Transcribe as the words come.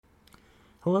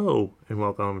Hello, and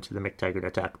welcome to the McTaggart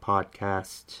Attack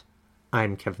podcast.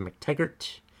 I'm Kevin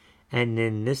McTaggart, and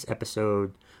in this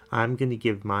episode, I'm going to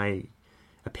give my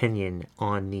opinion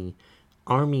on the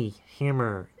Armie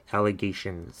Hammer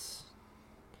allegations.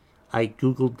 I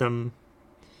Googled them,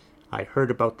 I heard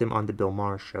about them on the Bill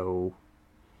Maher show,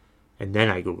 and then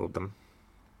I Googled them.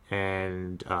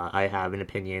 And I have an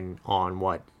opinion on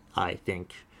what I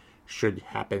think should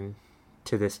happen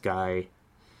to this guy,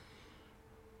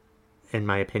 and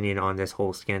my opinion on this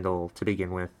whole scandal to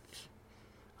begin with.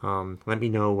 Let me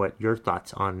know what your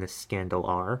thoughts on this scandal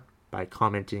are by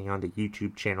commenting on the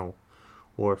YouTube channel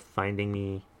or finding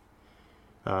me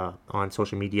on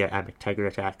social media at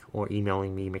McTaggartAttack or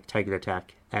emailing me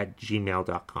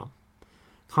McTaggartAttack@gmail.com.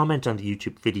 Comment on the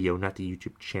YouTube video, not the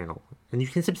YouTube channel. And you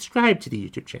can subscribe to the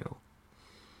YouTube channel.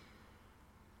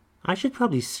 I should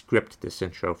probably script this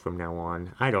intro from now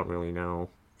on. I don't really know.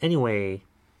 Anyway,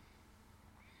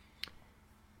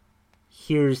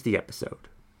 here's the episode.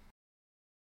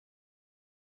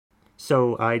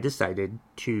 So I decided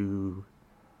to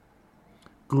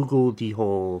Google the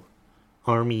whole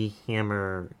Armie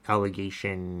Hammer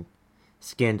allegation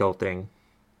scandal thing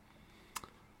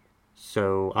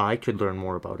so I could learn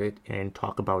more about it and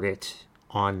talk about it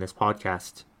on this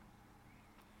podcast.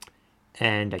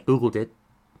 And I Googled it.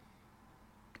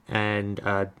 And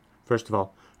first of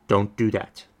all, don't do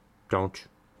that. Don't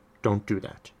do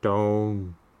that.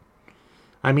 Don't.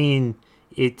 I mean,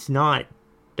 it's not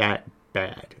that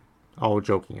bad, all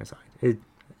joking aside.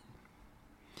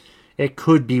 It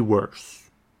could be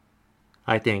worse,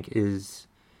 I think, is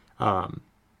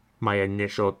my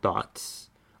initial thoughts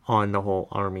on the whole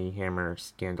Armie Hammer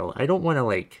scandal. I don't want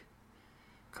to,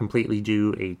 completely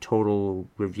do a total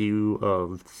review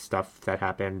of stuff that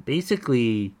happened.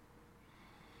 Basically,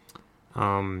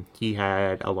 he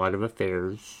had a lot of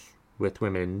affairs with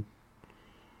women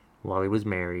while he was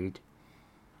married.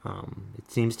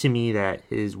 It seems to me that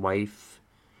his wife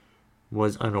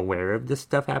was unaware of this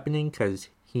stuff happening because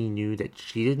he knew that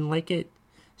she didn't like it.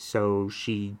 So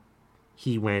he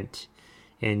went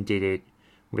and did it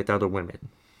with other women.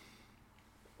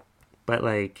 But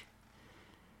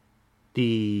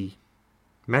the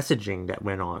messaging that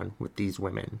went on with these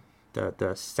women, the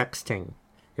sexting,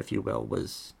 if you will,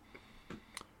 was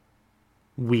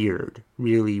weird,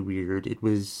 really weird. It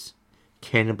was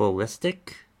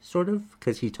cannibalistic, sort of,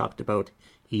 because he talked about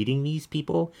eating these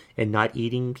people and not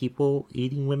eating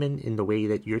women in the way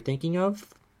that you're thinking of.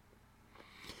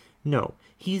 No,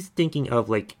 he's thinking of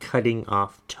cutting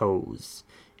off toes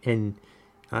and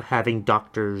having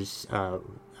doctors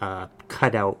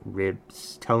cut out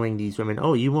ribs, telling these women,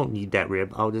 "Oh, you won't need that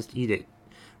rib. I'll just eat it."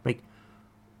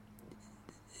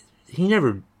 He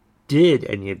never did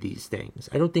any of these things.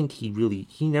 I don't think he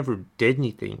never did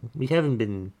anything. We haven't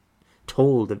been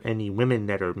told of any women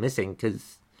that are missing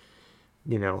because,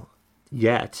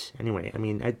 yet. Anyway, I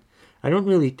mean, I don't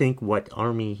really think what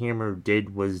Armie Hammer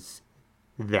did was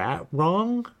that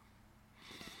wrong.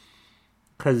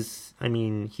 Because, I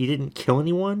mean, he didn't kill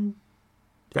anyone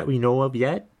that we know of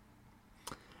yet.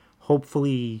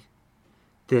 Hopefully,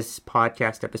 this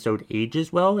podcast episode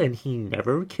ages well and he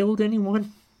never killed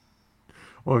anyone.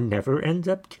 Or never ends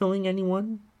up killing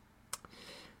anyone.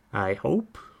 I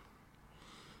hope.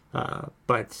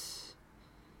 But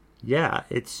yeah,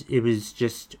 it was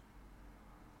just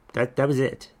that was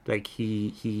it.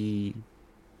 He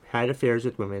had affairs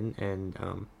with women, and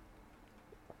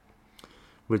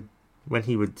when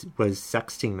he was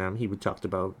sexting them, he would talk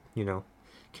about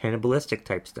cannibalistic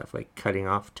type stuff, like cutting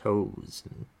off toes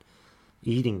and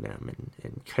eating them,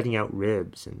 and cutting out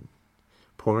ribs and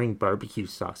pouring barbecue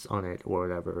sauce on it or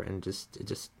whatever, and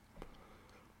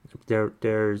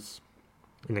there's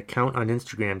an account on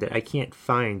Instagram that I can't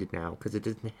find now because it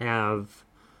doesn't have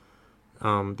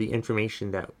the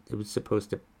information that it was supposed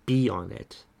to be on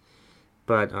it,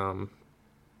 but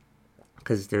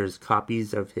because there's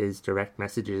copies of his direct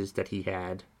messages that he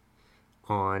had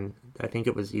on, I think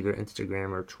it was either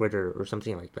Instagram or Twitter or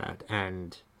something like that,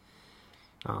 and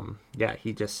yeah,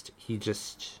 he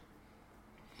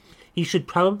should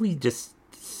probably just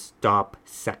stop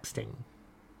sexting.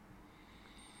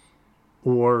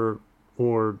 Or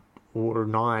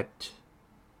not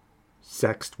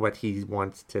sext what he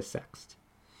wants to sext.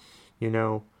 He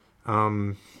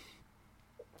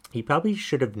probably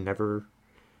should have never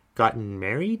gotten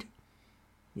married.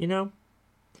 I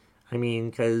mean,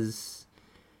 because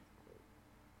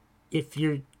if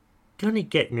you're gonna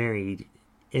get married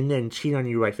and then cheat on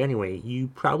your wife anyway, you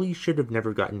probably should have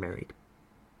never gotten married.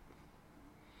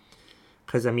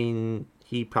 Because, I mean,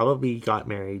 he probably got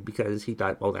married because he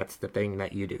thought, well, that's the thing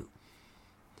that you do.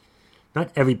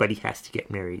 Not everybody has to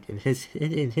get married. In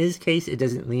his case, it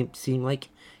doesn't seem like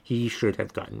he should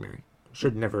have gotten married.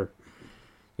 Should never,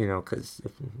 because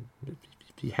if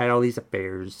he had all these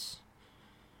affairs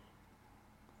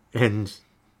and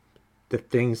the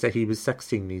things that he was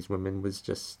sexting these women was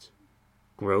just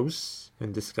gross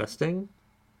and disgusting.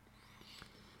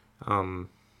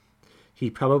 He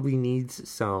probably needs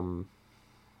some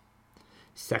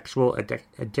sexual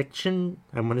addiction.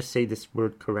 I want to say this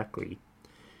word correctly.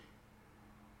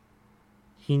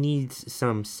 He needs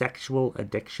some sexual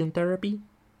addiction therapy.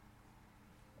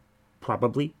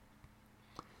 Probably.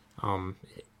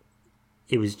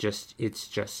 It's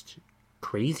just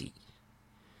crazy.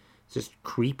 It's just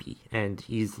creepy. And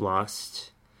he's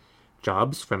lost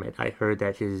jobs from it. I heard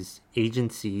that his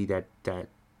agency that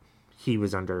he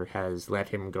was under has let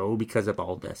him go because of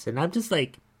all this. And I'm just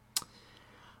like,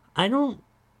 I don't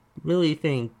really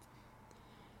think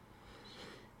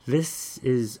this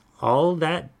is all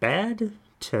that bad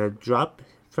to drop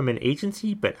from an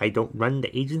agency, but I don't run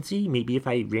the agency. Maybe if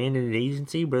I ran in an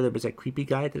agency where there was a creepy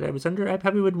guy that I was under, I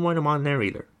probably wouldn't want him on there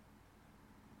either.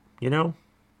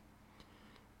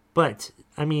 But,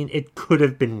 I mean, it could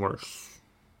have been worse.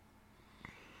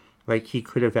 Like, he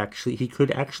could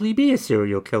actually be a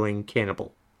serial killing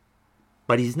cannibal.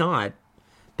 But he's not,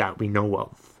 that we know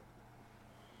of.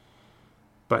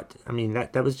 But, I mean,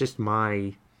 that was just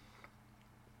my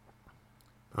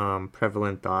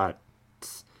prevalent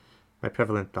thoughts. My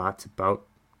prevalent thoughts about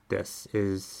this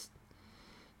is,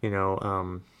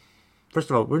 first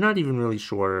of all, we're not even really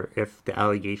sure if the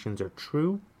allegations are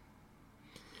true.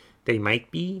 They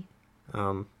might be.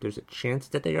 There's a chance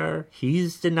that they are.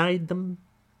 He's denied them.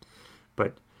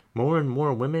 But more and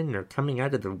more women are coming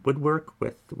out of the woodwork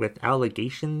with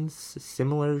allegations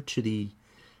similar to the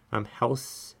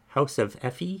House of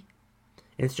Effie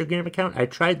Instagram account. I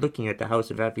tried looking at the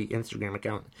House of Effie Instagram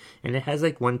account, and it has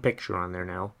like one picture on there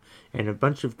now, and a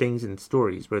bunch of things in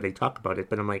stories where they talk about it.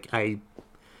 But I'm like, I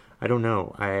don't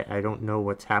know. I don't know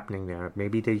what's happening there.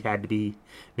 Maybe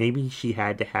she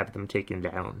had to have them taken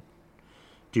down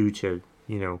due to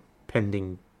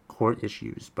pending court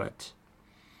issues, but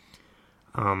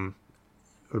or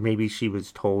maybe she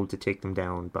was told to take them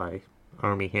down by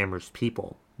Armie Hammer's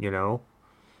people,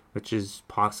 which is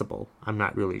possible. I'm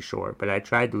not really sure, but I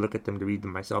tried to look at them to read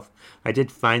them myself. I did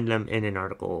find them in an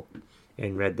article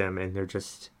and read them, and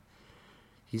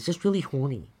he's just really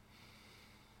horny.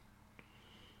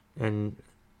 And,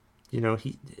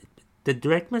 the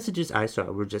direct messages I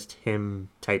saw were just him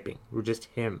typing. Were just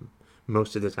him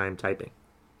most of the time typing.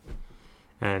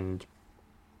 And,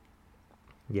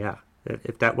 yeah,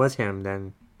 if that was him,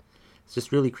 then it's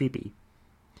just really creepy.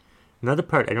 Another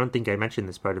part, I don't think I mentioned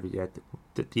this part of it yet.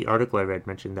 The article I read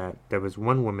mentioned that there was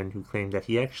one woman who claimed that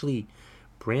he actually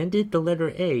branded the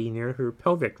letter A near her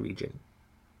pelvic region.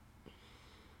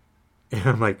 And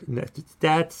I'm like,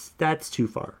 that's too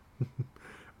far.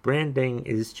 Branding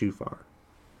is too far.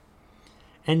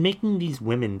 And making these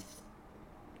women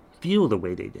feel the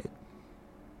way they did.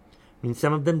 I mean,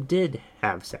 some of them did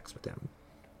have sex with him.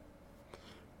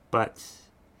 But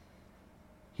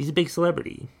he's a big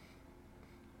celebrity.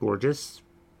 Gorgeous,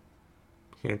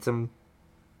 handsome,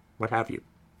 what have you.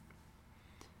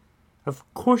 Of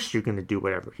course you're going to do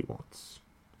whatever he wants.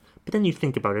 But then you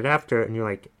think about it after, and you're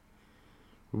like,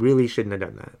 really shouldn't have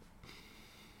done that.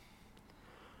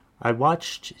 I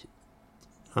watched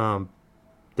the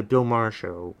Bill Maher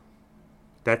show.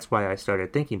 That's why I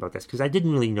started thinking about this, because I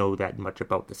didn't really know that much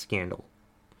about the scandal.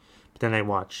 But then I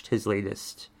watched his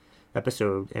latest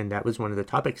episode, and that was one of the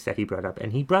topics that he brought up.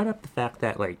 And he brought up the fact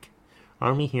that,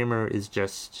 Armie Hammer is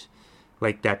just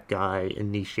like that guy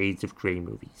in the Shades of Grey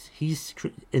movies. He's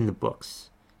in the books.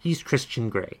 He's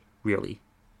Christian Grey, really,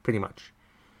 pretty much.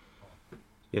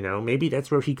 Maybe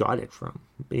that's where he got it from.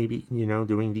 Maybe,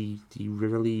 doing the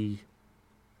really,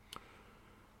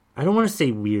 I don't want to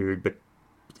say weird, but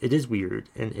it is weird,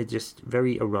 and it's just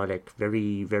very erotic,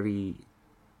 very, very,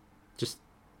 just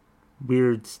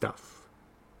weird stuff.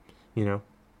 I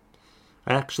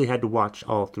actually had to watch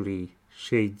all 3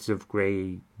 Shades of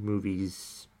Grey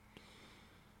movies,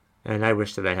 and I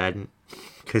wish that I hadn't,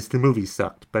 because the movies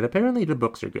sucked. But apparently the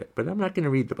books are good. But I'm not going to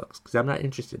read the books because I'm not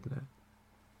interested in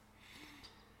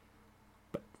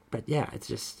that. But yeah, it's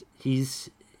just he's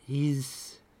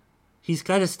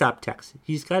got to stop texting.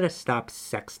 He's got to stop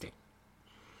sexting.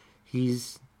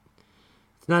 It's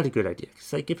not a good idea.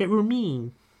 It's like if it were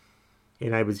me,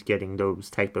 and I was getting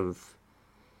those type of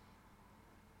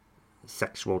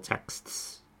sexual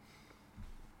texts,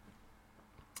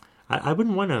 I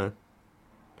wouldn't want to.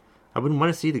 I wouldn't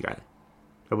want to see the guy.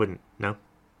 I wouldn't. No.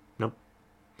 Nope.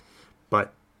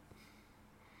 But,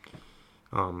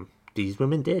 these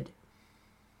women did.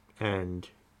 And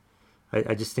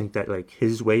I just think that, like,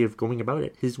 his way of going about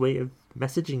it, his way of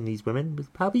messaging these women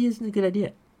probably isn't a good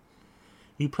idea.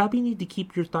 You probably need to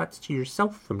keep your thoughts to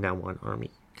yourself from now on,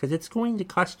 Army, because it's going to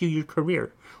cost you your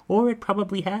career, or it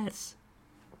probably has.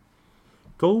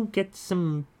 Go get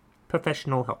some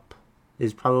professional help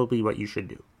is probably what you should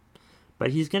do.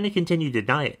 But he's going to continue to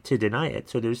deny it,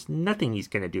 so there's nothing he's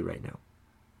going to do right now.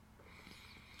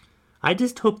 I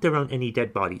just hope there aren't any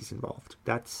dead bodies involved.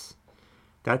 That's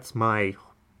my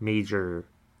major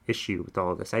issue with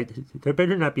all this. There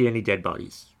better not be any dead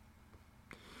bodies.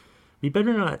 We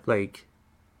better not, like,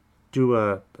 do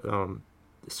a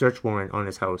search warrant on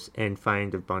his house and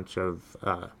find a bunch of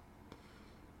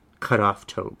cut off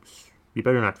toes. We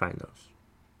better not find those.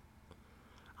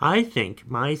 I think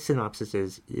my synopsis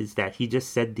is that he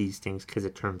just said these things because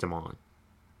it turns him on.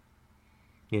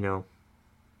 You know?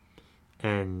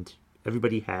 And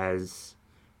everybody has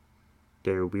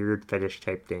their weird fetish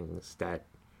type things that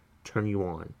turn you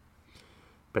on.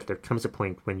 But there comes a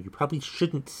point when you probably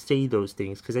shouldn't say those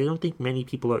things, because I don't think many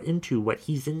people are into what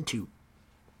he's into.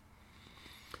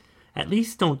 At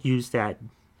least don't use that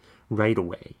right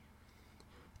away.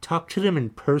 Talk to them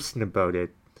in person about it.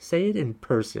 Say it in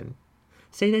person.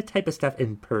 Say that type of stuff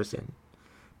in person.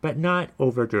 But not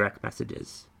over direct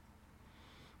messages.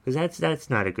 Because that's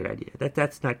not a good idea.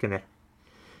 That's not gonna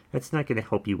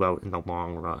help you out in the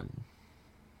long run.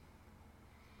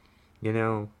 You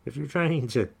know, if you're trying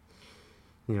to,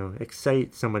 you know,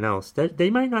 excite someone else, they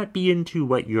might not be into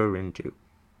what you're into.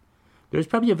 There's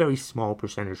probably a very small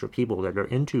percentage of people that are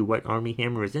into what Armie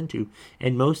Hammer is into,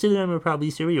 and most of them are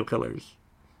probably serial killers.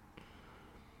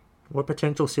 Or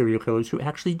potential serial killers who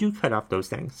actually do cut off those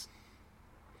things.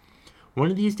 One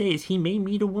of these days, he may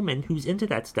meet a woman who's into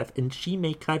that stuff, and she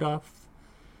may cut off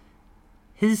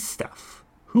his stuff.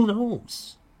 Who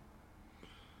knows?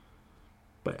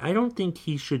 But I don't think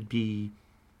he should be...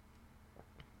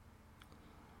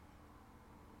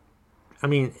 I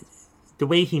mean, the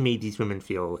way he made these women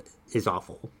feel is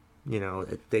awful. You know,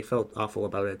 they felt awful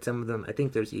about it. Some of them, I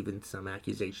think there's even some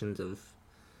accusations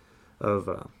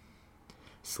of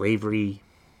slavery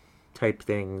type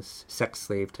things, sex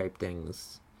slave type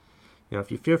things. You know, if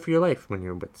you fear for your life when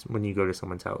you go to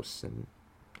someone's house and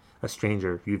a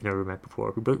stranger you've never met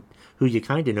before, who you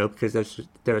kind of know because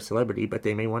they're a celebrity, but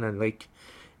they may want to, like,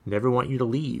 never want you to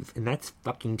leave, and that's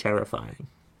fucking terrifying.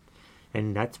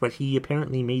 And that's what he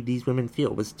apparently made these women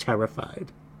feel, was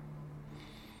terrified.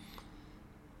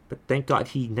 But thank God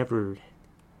he never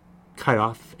cut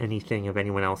off anything of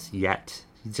anyone else yet.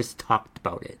 He just talked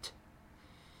about it.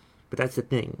 But that's the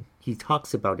thing. He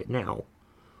talks about it now.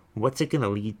 What's it going to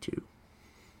lead to?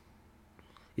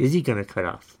 Is he going to cut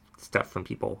off stuff from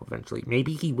people eventually?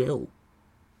 Maybe he will.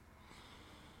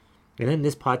 And then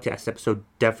this podcast episode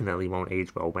definitely won't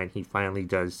age well when he finally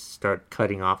does start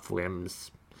cutting off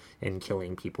limbs and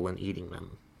killing people and eating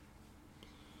them.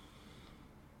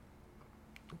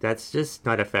 That's just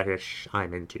not a fetish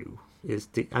I'm into.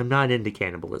 I'm not into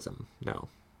cannibalism, no.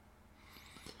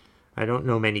 I don't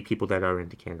know many people that are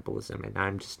into cannibalism, and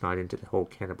I'm just not into the whole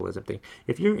cannibalism thing.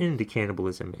 If you're into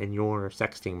cannibalism and you're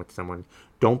sexting with someone,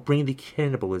 don't bring the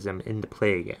cannibalism into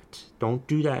play yet. Don't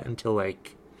do that until,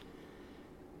 like,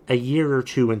 a year or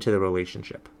two into the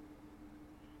relationship.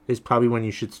 Is probably when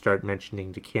you should start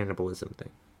mentioning the cannibalism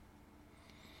thing.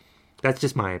 That's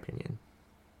just my opinion.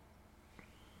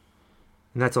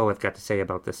 And that's all I've got to say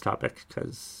about this topic,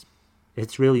 because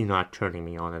it's really not turning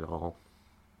me on at all.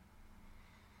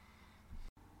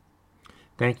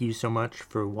 Thank you so much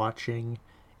for watching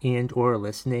and or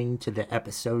listening to the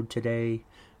episode today.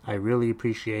 I really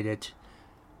appreciate it.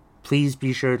 Please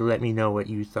be sure to let me know what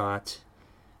you thought.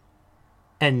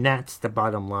 And that's the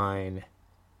bottom line,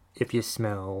 if you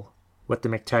smell what the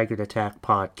McTaggart Attack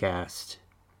podcast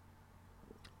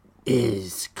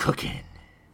is cooking.